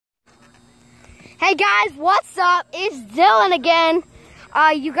Hey guys, what's up? It's Dylan again.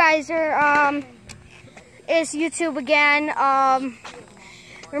 You guys are, it's YouTube again.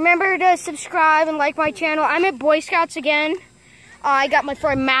 Remember to subscribe and like my channel. I'm at Boy Scouts again. I got my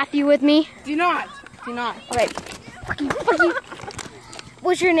friend Matthew with me. Do not. Okay. Fuck you.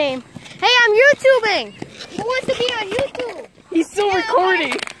 What's your name? Hey, I'm YouTubing. Who wants to be on YouTube? He's still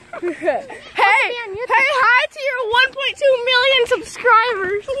recording. Hey, hi to your 1.2 million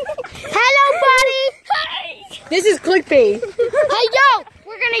subscribers. Hello, buddy. Hi. This is clickbait. Hey, yo,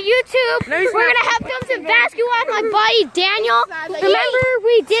 we're gonna YouTube. We're gonna have films and basketball with my buddy Daniel. Remember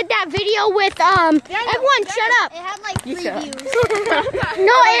we did that video with everyone shut up. It had like 3 views.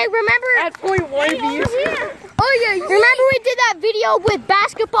 No, remember At 0.1 views. Oh yeah. Remember we did that video with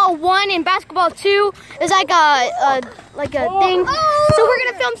basketball 1 and basketball 2. It's like a thing. So we're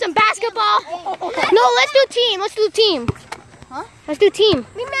gonna film some basketball. No, let's do team. Let's do team. Huh? Let's do team.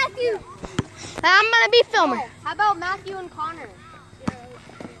 Me, Matthew. I'm gonna be filmer. How about Matthew and Connor?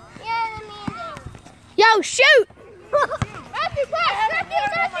 Yeah, Yo, shoot! Matthew, pass!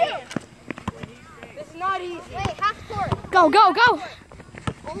 Matthew! This is not easy. Wait, half court. Go!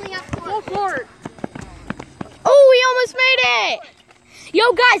 Only half court. Full court. Oh, we almost made it!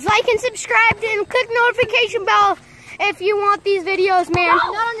 Yo, guys, like and subscribe and click notification bell if you want these videos, man.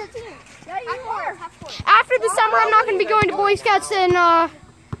 Not on your team. Yeah, half court. After the summer, I'm not gonna be going to Boy Scouts in the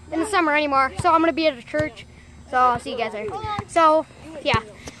summer anymore. So I'm gonna be at a church. So I'll see you guys there. So yeah,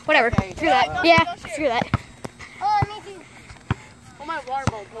 whatever. Screw that. Yeah, screw that. Oh, me too. Hold my water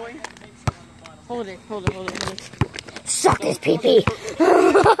bottle, boy. Hold it. Suck this pee-pee.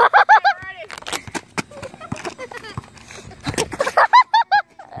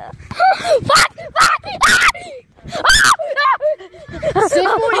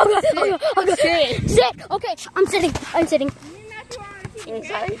 Sit. Okay, I'm sitting.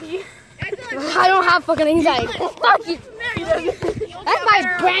 Anxiety. I don't have fucking anxiety. Fuck you. That's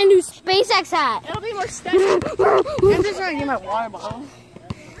my brand new SpaceX hat. It'll be more special. I'm just trying to get my water bottle.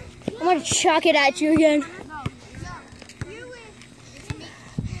 I'm gonna chuck it at you again.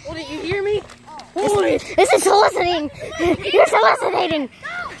 Hold it, you hear me? This is soliciting. You're soliciting.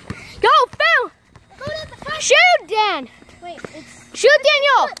 Go, Phil. Shoot, Dan. Wait, it's... Shoot,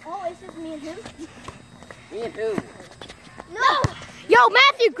 Daniel. Oh, it's just me and him? Me and who? No! Yo,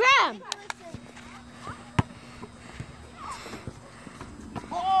 Matthew, grab.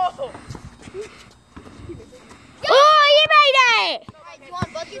 Oh! Oh, you made it. Alright, do you want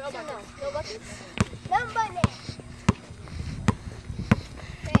buckets or no? No buckets? No buckets.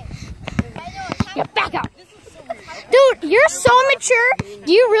 Get back up. Dude, you're so mature.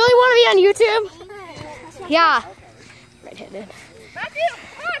 Do you really want to be on YouTube? Yeah. Red-handed.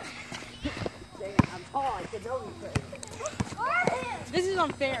 This is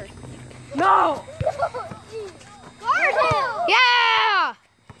unfair. No! Guard him! Yeah.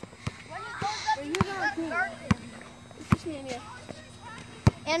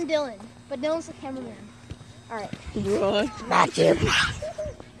 And Dylan. But Dylan's the cameraman. Alright. Matthew.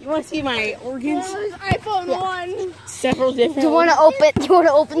 You want to see my organs? iPhone 1. Several different. Do you want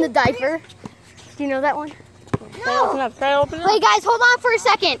to open the diaper? Do you know that one? Try to open it up. Wait, guys, hold on for a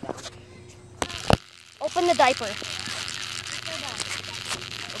second. Open the diaper.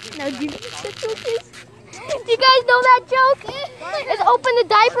 No, do you know what that joke is? Do you guys know that joke? It's open the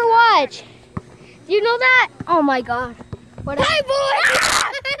diaper, watch. Do you know that? Oh my god. What? Hi, boy!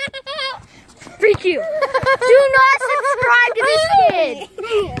 Freak you. Do not subscribe to this kid.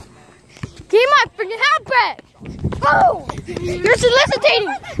 Give my freaking hat back. Oh! You're soliciting,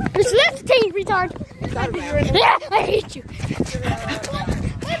 retard. Yeah, I hate you.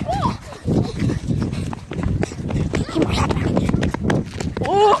 Give my hat back.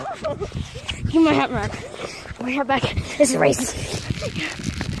 Oh! Give my hat back. My hat back. This is racist.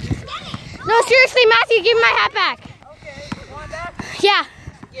 No, seriously, Matthew, give me my hat back. Okay, you want that? Yeah.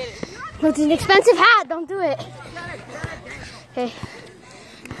 Get it. It's an expensive hat. Don't do it. Okay.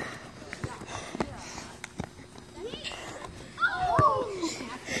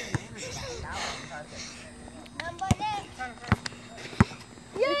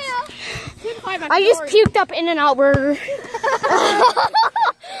 I just puked up In-N-Out Burger.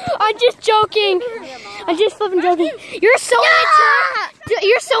 I'm just joking. I'm just flipping joking. You're so immature.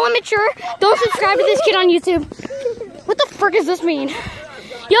 You're so immature. Don't subscribe to this kid on YouTube. What the frick does this mean?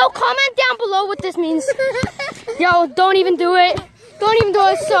 Yo, comment down below what this means. Yo, don't even do it. Don't even do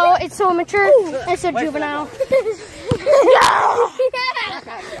it. It's so immature. It's so juvenile. No.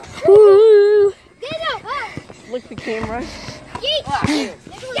 Ooh. Lick the camera.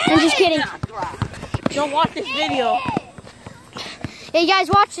 I'm just kidding. Don't watch this video. Hey guys,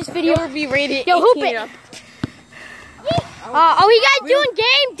 watch this video. It would be rated Yo, hoop 18 it. up. Are we guys doing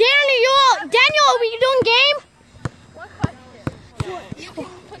game? Daniel, are we doing game? You can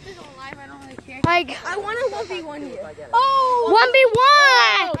put this on live. I don't really care. Like, I want a 1v1 you.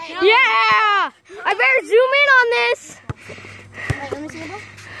 1v1. Yeah. I better zoom in on this. Wait, let me see the ball.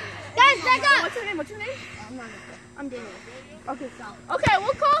 Guys, back up. What's your name? I'm Daniel. Okay, stop. Okay,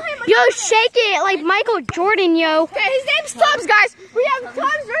 we'll call him. Yo, shake it like Michael Jordan, yo. Okay, his name's Tubbs, guys. We have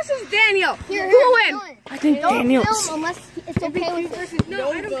Tubbs versus Daniel. Who will win? I think Don't Daniel's. film unless it's okay with it.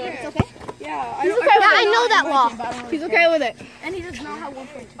 No, I don't care. It's okay? Yeah, Yeah, I know that law. He's okay with it. And he does not have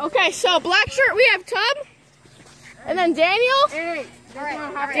 1.2. Okay, so black shirt, we have Tubb. And then Daniel.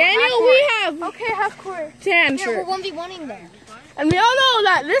 Daniel, we have Okay, half court. tan Here, shirt. we're 1v1ing them. And we all know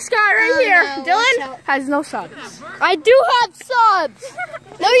that this guy right Oh, here, no, Dylan, watch out. has no subs. I do have subs.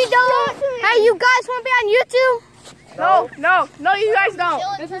 No, you don't. Hey, you guys want to be on YouTube? No, you guys don't.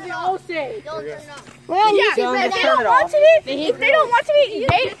 This is the old stage. We're on Yeah, YouTube right if they now. don't want to be, if they don't want to be, You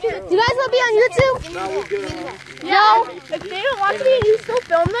guys want to be on YouTube? no. If they don't want to be and you still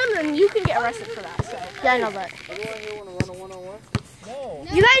film them, then you can get arrested for that. So. Yeah, I know that.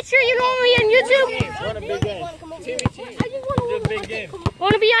 You guys sure you don't want to be on YouTube? Run a big game. Just big game.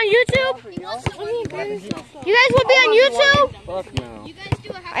 Want to be on YouTube? You guys want to be on YouTube? Fuck no.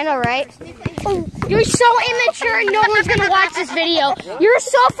 I know, right? Oh, you're so immature, no one's going to watch this video. You're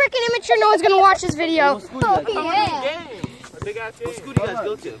so freaking immature, no one's going to watch this video. Yeah. A big ass game. What school do you guys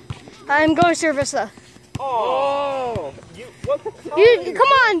go to? I'm going to Cervista. Oh. You,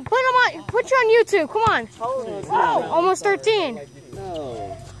 come on, put you on YouTube, come on. Oh, almost 13.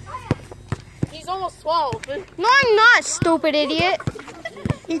 No. He's almost 12. No, I'm not, stupid idiot.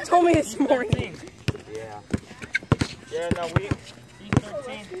 He told me this morning. Yeah. Yeah, no, he's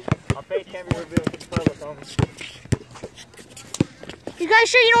 13. Our fate can't be revealed to the public, homie. You guys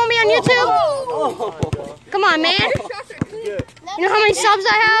sure you don't want to be on YouTube? Oh. Come on, man. Good. You know how many subs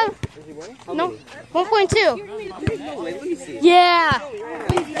I have? Is he winning? No, 1.2. No way, let me see. Yeah.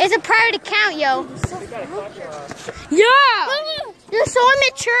 It's a private account, yo. Yeah. You're so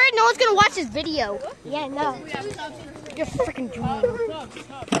immature, no one's going to watch this video. Yeah, no. You're freaking dreaming.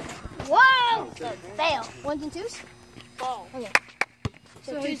 Whoa! Fail. 1s and 2s? Okay.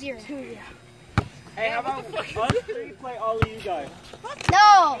 So 2-0. Hey, how about we play all of you guys?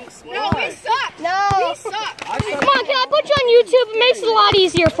 No! No, we suck. No! We suck. Come on, can I put you on YouTube? It makes it a lot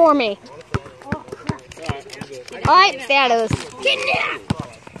easier for me. Alright, there it is.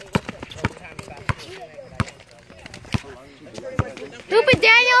 Stupid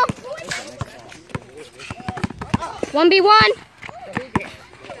Daniel. 1v1.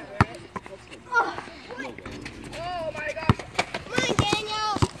 Oh my gosh. Come on,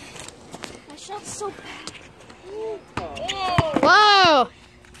 Daniel! My shot's so bad. Whoa.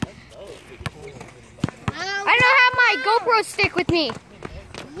 I don't have my GoPro stick with me.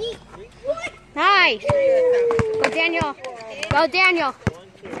 Nice. Go Daniel. Go Daniel.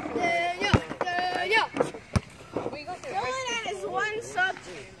 Dylan has 1 sub.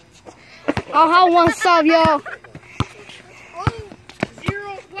 I'll have 1 sub, yo.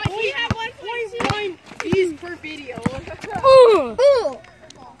 0. What? We have 1.1 views per video. Ooh.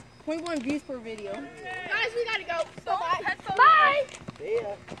 0.1 views per video. Guys, we gotta go. So bye. Bye.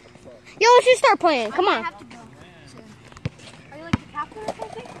 Yo, let's just start playing. Come I on. have to go. Are you like the captain or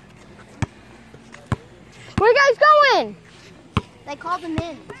something? Where you guys going? They called them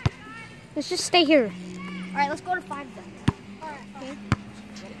in. Let's just stay here. Alright, let's go to 5 then. Alright, okay.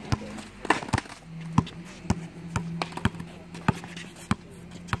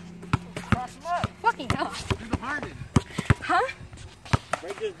 Fucking hell.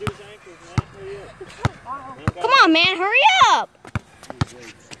 Break this dude's ankles, man. Hurry up. Come on, man. Hurry up.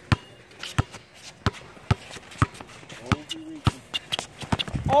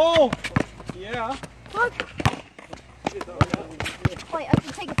 Oh! Yeah. Wait, I have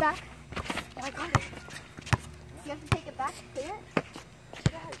to take it back. Oh, I got it. You have to take it back. Clear it?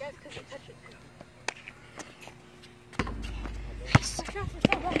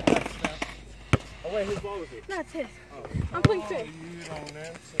 Oh, wait, whose ball was it? That's his. I'm playing safe. You don't know. I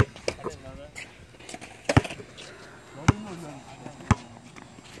didn't know that.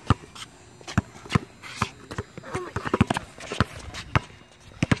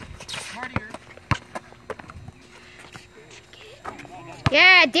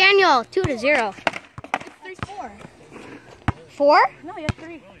 Yeah, Daniel. 2-0. 3-4. 4? No, you have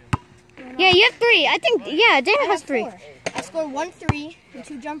 3. Yeah, you have 3. I think, yeah, Daniel has 3. 4. I scored 1 3 and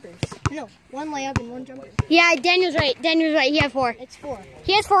 2 jumpers. No, 1 layup and 1 jumper. Yeah, Daniel's right. Daniel's right. He had 4. It's 4.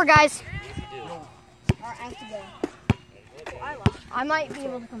 He has 4, guys. Alright, I have to go. I might be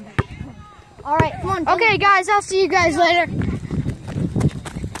able to come back. All right, come on. Okay, guys, I'll see you guys later.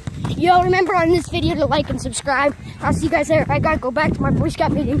 Yo, remember on this video to like and subscribe. I'll see you guys later. I gotta go back to my Boy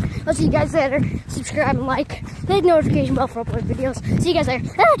Scout meeting. I'll see you guys later. Subscribe and like. Hit the notification bell for upload videos. See you guys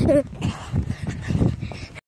later.